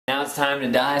it's time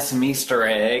to dye some Easter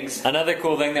eggs. Another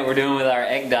cool thing that we're doing with our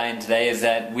egg dyeing today is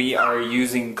that we are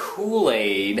using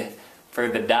Kool-Aid for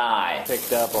the dye.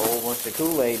 Picked up a whole bunch of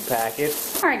Kool-Aid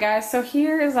packets. Alright guys, so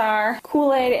here is our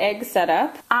Kool-Aid egg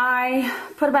setup. I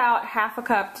put about half a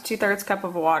cup to 2/3 cup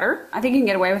of water. I think you can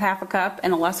get away with half a cup,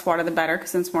 and the less water the better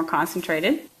because it's more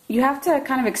concentrated. You have to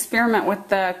kind of experiment with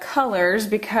the colors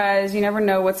because you never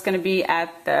know what's going to be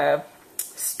at the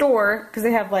store because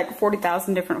they have like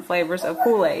 40,000 different flavors of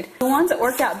Kool-Aid. The ones that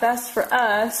worked out best for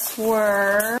us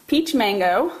were peach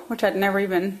mango, which I'd never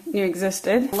even knew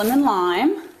existed, lemon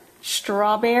lime,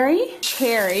 strawberry,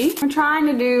 cherry. I'm trying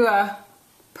to do a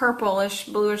purplish,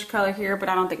 bluish color here, but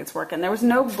I don't think it's working. There was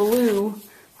no blue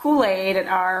Kool-Aid at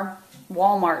our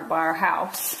Walmart by our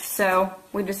house, so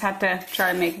we just had to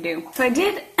try to make do. So I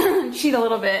did cheat a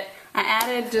little bit. I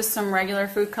added just some regular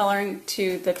food coloring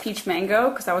to the peach mango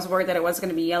because I was worried that it wasn't going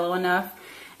to be yellow enough.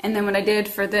 And then what I did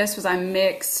for this was I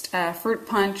mixed fruit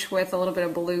punch with a little bit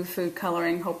of blue food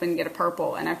coloring, hoping to get a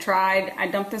purple. And I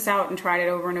dumped this out and tried it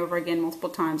over and over again multiple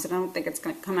times, and I don't think it's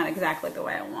going to come out exactly the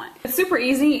way I want. It's super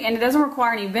easy, and it doesn't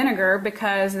require any vinegar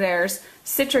because there's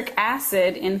citric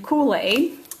acid in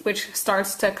Kool-Aid, which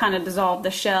starts to kind of dissolve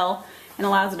the shell and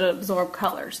allows it to absorb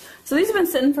colors. So these have been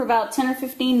sitting for about 10 or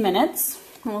 15 minutes,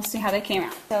 and we'll see how they came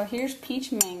out. So here's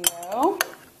peach mango.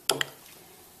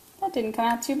 That didn't come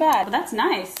out too bad, but that's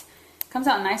nice. Comes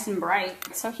out nice and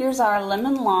bright. So here's our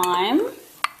lemon lime.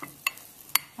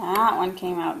 That one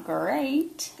came out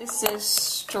great. This is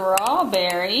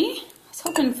strawberry. I was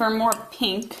hoping for more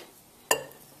pink.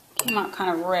 Came out kind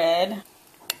of red.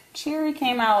 Cherry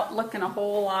came out looking a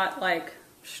whole lot like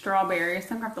strawberry. So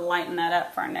I'm gonna have to lighten that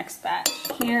up for our next batch.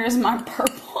 Here's my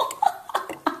purple,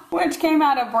 which came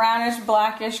out a brownish,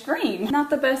 blackish green. Not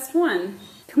the best one.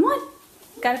 Come on.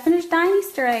 Gotta finish dyeing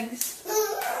Easter eggs.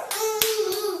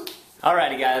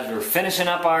 Alrighty guys, we're finishing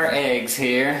up our eggs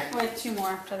here. Wait, 2 more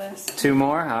after this. 2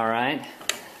 more, alright.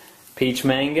 Peach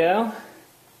mango,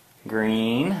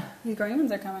 green. These green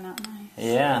ones are coming out nice.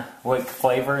 Yeah, what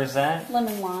flavor is that?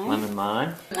 Lemon lime. Lemon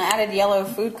lime. I added yellow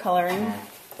food coloring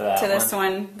to this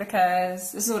one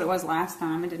because this is what it was last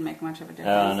time. It didn't make much of a difference.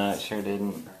 Oh no, it sure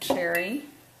didn't. Cherry.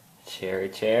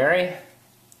 Cherry.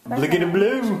 Blickety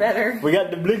blue. Better. We got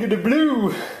the blickety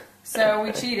blue. So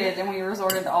we cheated and we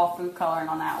resorted to all food coloring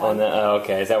on that one. Oh,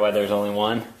 okay. Is that why there's only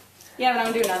one? Yeah, but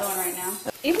I'm gonna do another one right now.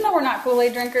 Even though we're not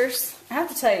Kool-Aid drinkers, I have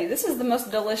to tell you, this is the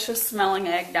most delicious smelling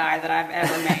egg dye that I've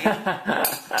ever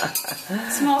made.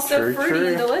 It smells so fruity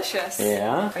and delicious.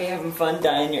 Yeah. Are you having fun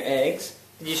dyeing your eggs?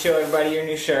 Did you show everybody your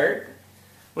new shirt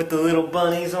with the little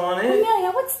bunnies on it? Oh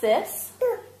yeah, what's this?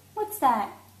 What's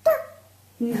that?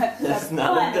 That's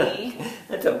not a duck.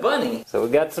 That's a bunny. So we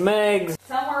got some eggs.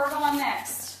 Tell them where we're going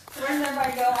next. Where does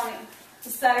everybody go on the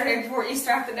Saturday before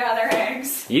Easter have to dye their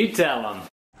eggs? You tell them.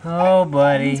 Oh,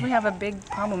 buddy. That means we have a big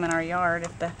problem in our yard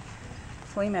if the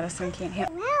flea medicine can't hit.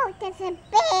 Wow, there's a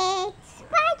big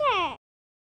spider.